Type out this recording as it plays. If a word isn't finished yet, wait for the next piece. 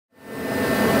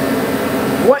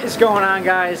going on,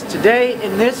 guys? Today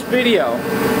in this video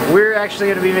we're actually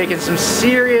going to be making some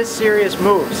serious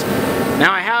moves.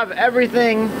 Now I have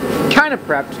everything kind of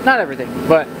prepped, not everything,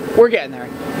 but we're getting there.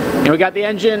 And we got the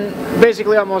engine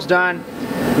basically almost done.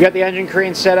 We got the engine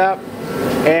crane set up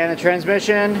and the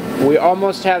transmission we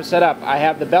almost have set up. I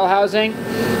have the bell housing,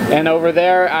 and over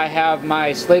there I have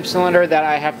my slave cylinder that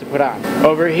I have to put on.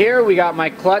 Over here we got my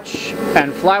clutch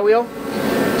and flywheel.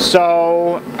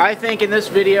 So I think in this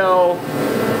video,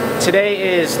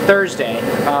 today is Thursday,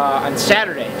 on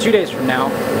Saturday, 2 days from now,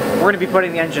 we're going to be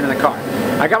putting the engine in the car.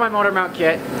 I got my motor mount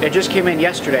kit, it just came in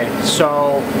yesterday,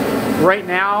 so right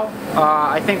now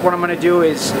I think what I'm going to do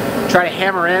is try to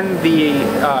hammer in the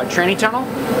tranny tunnel.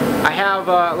 I have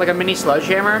like a mini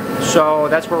sledgehammer, so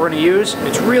that's what we're going to use.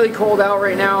 It's really cold out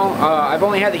right now. I've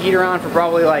only had the heater on for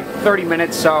probably like 30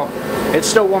 minutes, so it's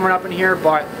still warming up in here,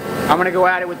 but I'm going to go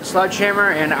at it with the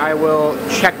sledgehammer and I will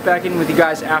check back in with you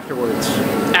guys afterwards.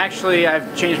 Actually,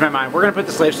 I've changed my mind. We're going to put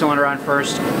the slave cylinder on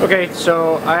first. Okay,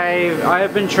 so I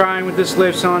have been trying with this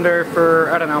slave cylinder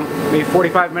for, I don't know, maybe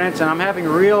 45 minutes, and I'm having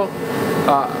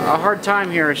a hard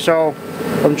time here. So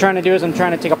what I'm trying to do is I'm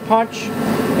trying to take a punch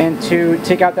and to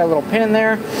take out that little pin in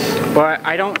there, but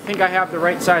I don't think I have the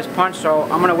right size punch, so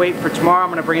I'm going to wait for tomorrow. I'm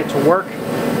going to bring it to work.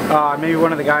 Maybe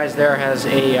one of the guys there has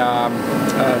a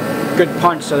good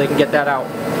punch so they can get that out.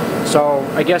 So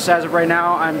I guess as of right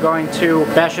now I'm going to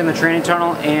bash in the tranny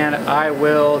tunnel and I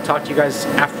will talk to you guys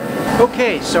after.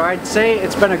 Okay, so I'd say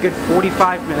it's been a good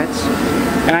 45 minutes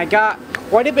and I got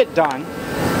quite a bit done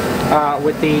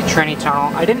with the tranny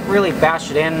tunnel. I didn't really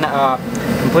bash it in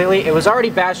completely. It was already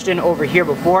bashed in over here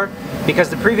before because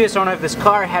the previous owner of this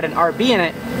car had an RB in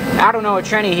it. I don't know what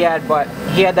tranny he had, but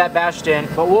he had that bashed in.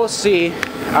 But we'll see.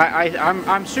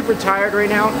 I'm super tired right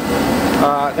now.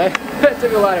 That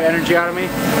took a lot of energy out of me.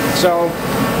 So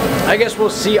I guess we'll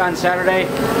see on Saturday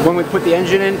when we put the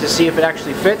engine in to see if it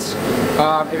actually fits.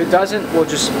 If it doesn't, we'll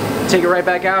just take it right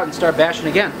back out and start bashing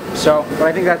again. So, but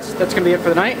I think that's gonna be it for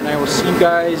the night, and I will see you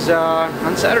guys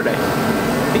on Saturday.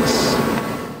 Peace.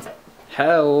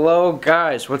 Hello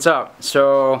guys, what's up?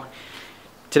 So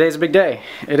today's a big day.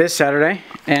 It is Saturday,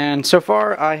 and so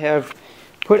far I have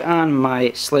put on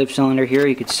my slave cylinder here.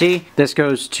 You can see this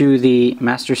goes to the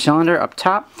master cylinder up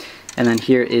top, and then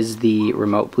here is the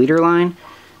remote bleeder line.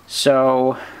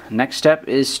 So next step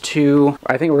is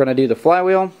I think we're going to do the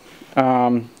flywheel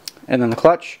and then the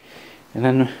clutch, and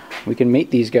then we can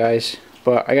mate these guys.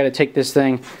 But I got to take this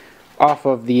thing off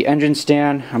of the engine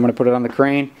stand. I'm going to put it on the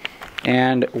crane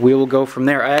and we will go from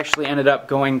there. I actually ended up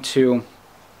going to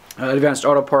Advanced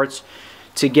Auto Parts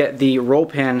to get the roll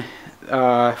pin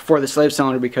for the slave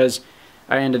cylinder because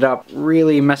I ended up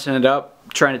really messing it up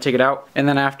trying to take it out. And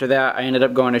then after that I ended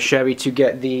up going to Chevy to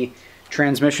get the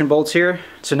transmission bolts here.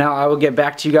 So now I will get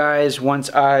back to you guys once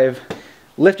I've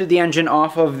lifted the engine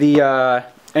off of the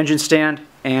engine stand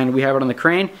and we have it on the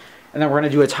crane, and then we're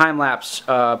going to do a time lapse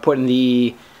putting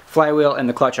the flywheel and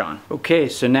the clutch on. Okay,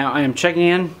 so now I am checking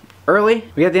in early.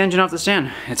 We got the engine off the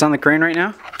stand. It's on the crane right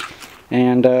now,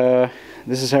 and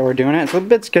this is how we're doing it. It's a little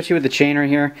bit sketchy with the chain right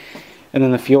here, and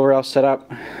then the fuel rail set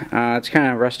up. It's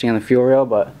kind of rusty on the fuel rail,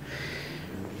 but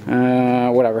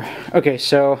whatever. Okay,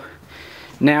 so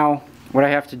now what I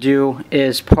have to do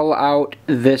is pull out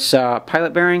this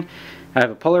pilot bearing. I have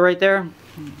a puller right there,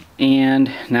 and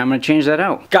now I'm going to change that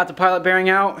out. Got the pilot bearing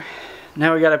out.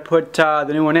 Now we got to put the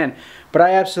new one in. But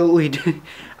I absolutely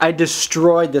I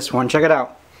destroyed this one. Check it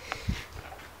out.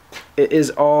 It is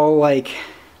all like,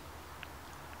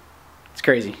 it's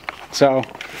crazy. So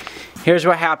here's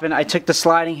what happened. I took the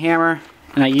sliding hammer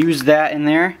and I used that in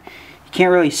there. You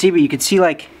can't really see, but you can see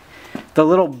like the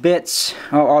little bits.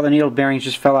 Oh, all the needle bearings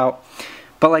just fell out.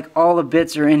 But like all the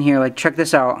bits are in here. Like check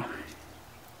this out.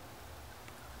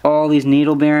 All these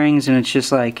needle bearings, and it's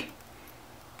just like,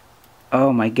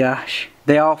 oh my gosh.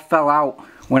 They all fell out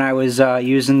when I was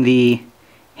using the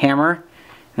hammer. And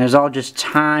there's all just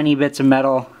tiny bits of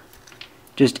metal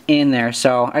just in there.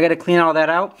 So I got to clean all that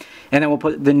out, and then we'll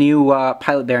put the new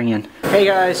pilot bearing in. Hey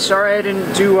guys, sorry I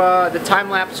didn't do the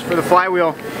time lapse for the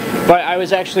flywheel, but I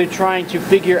was actually trying to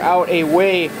figure out a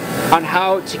way on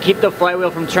how to keep the flywheel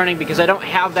from turning because I don't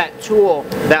have that tool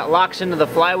that locks into the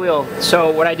flywheel. So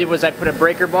what I did was I put a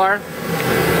breaker bar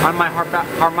on my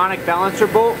harmonic balancer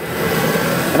bolt,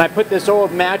 and I put this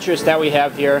old mattress that we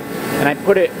have here, and I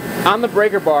put it on the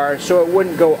breaker bar so it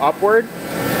wouldn't go upward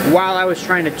while I was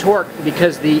trying to torque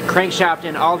because the crankshaft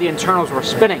and all the internals were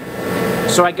spinning.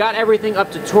 So I got everything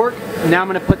up to torque. Now I'm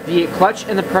going to put the clutch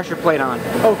and the pressure plate on.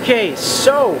 Okay,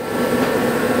 so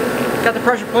got the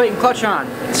pressure plate and clutch on.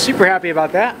 Super happy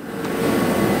about that.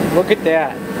 Look at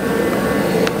that.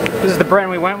 This is the brand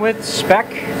we went with, Spec,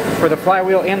 for the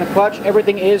flywheel and the clutch.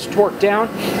 Everything is torqued down.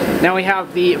 Now we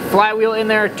have the flywheel in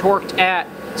there torqued at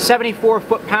 74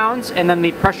 foot-pounds, and then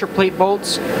the pressure plate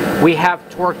bolts we have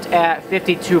torqued at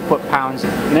 52 foot-pounds.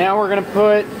 Now we're going to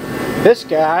put this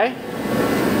guy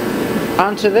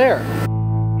onto there.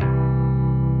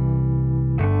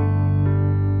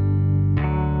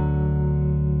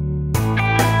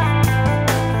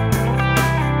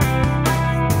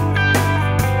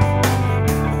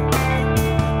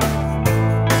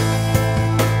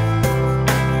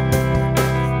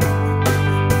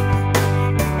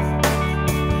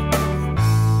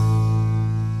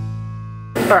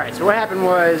 Alright, so what happened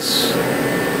was,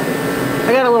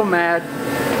 I got a little mad.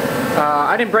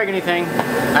 I didn't break anything.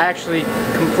 I actually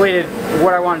completed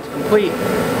what I wanted to complete.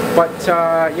 But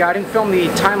yeah, I didn't film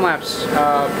the time-lapse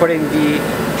putting the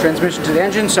transmission to the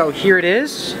engine, so here it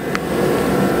is.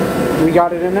 We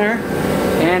got it in there.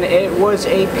 And it was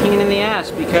a pain in the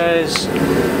ass because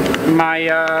my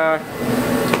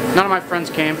none of my friends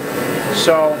came.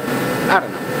 So, I don't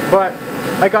know. But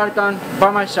I got it done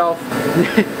by myself.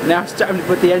 Now it's time to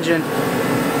put the engine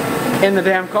in the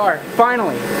damn car.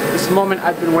 Finally! This is the moment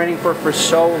I've been waiting for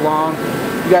so long.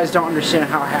 You guys don't understand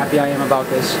how happy I am about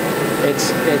this.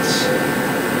 It's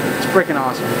freaking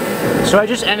awesome. So I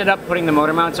just ended up putting the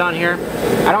motor mounts on here.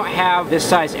 I don't have this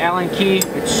size Allen key.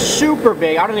 It's super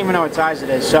big. I don't even know what size it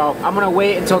is. So I'm going to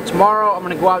wait until tomorrow. I'm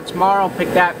going to go out tomorrow and pick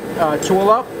that tool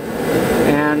up.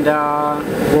 And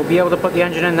we'll be able to put the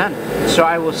engine in then. So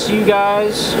I will see you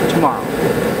guys tomorrow.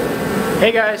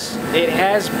 Hey guys, it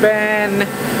has been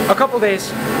a couple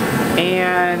days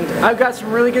and I've got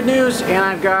some really good news and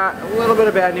I've got a little bit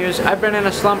of bad news. I've been in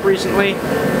a slump recently.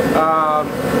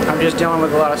 I'm just dealing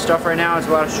with a lot of stuff right now. It's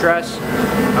a lot of stress.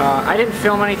 I didn't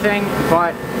film anything,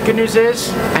 but good news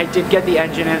is I did get the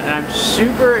engine in and I'm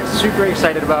super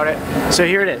excited about it. So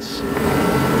here it is.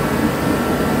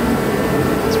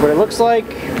 That's what it looks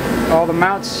like. All the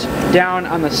mounts down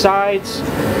on the sides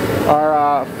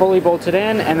are fully bolted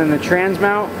in, and then the trans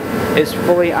mount is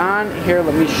fully on. Here,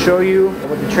 let me show you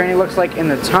what the tranny looks like in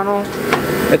the tunnel.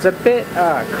 It's a bit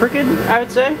crooked, I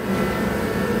would say,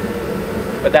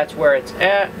 but that's where it's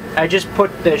at. I just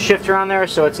put the shifter on there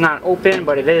so it's not open,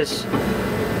 but it's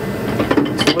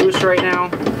loose right now.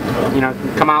 You know, it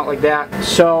can come out like that.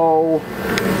 So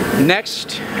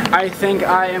next, I think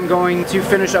I am going to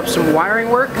finish up some wiring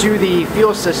work, do the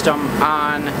fuel system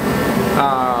on,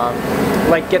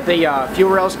 like get the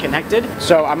fuel rails connected.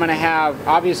 So I'm going to have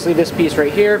obviously this piece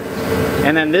right here,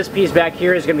 and then this piece back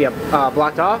here is going to be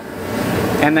blocked off.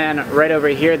 And then right over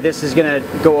here, this is going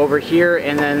to go over here,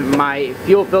 and then my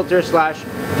fuel filter slash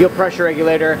fuel pressure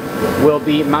regulator will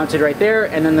be mounted right there,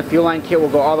 and then the fuel line kit will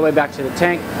go all the way back to the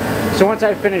tank. So once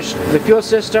I finish the fuel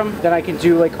system, then I can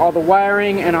do like all the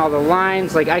wiring and all the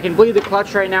lines. Like I can bleed the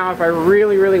clutch right now if I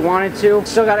really wanted to.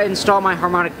 Still got to install my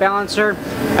harmonic balancer.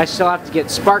 I still have to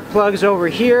get spark plugs over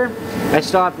here. I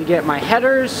still have to get my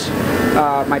headers,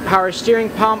 my power steering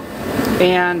pump,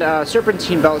 and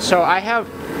serpentine belt. So I have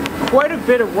quite a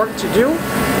bit of work to do,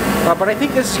 but I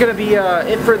think this is going to be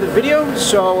it for the video.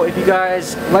 So if you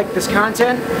guys like this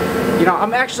content, you know,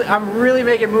 I'm really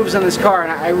making moves on this car,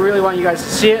 and I really want you guys to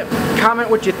see it.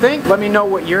 Comment what you think. Let me know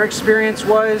what your experience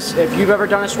was, if you've ever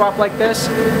done a swap like this,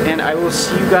 and I will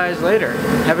see you guys later.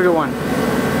 Have a good one.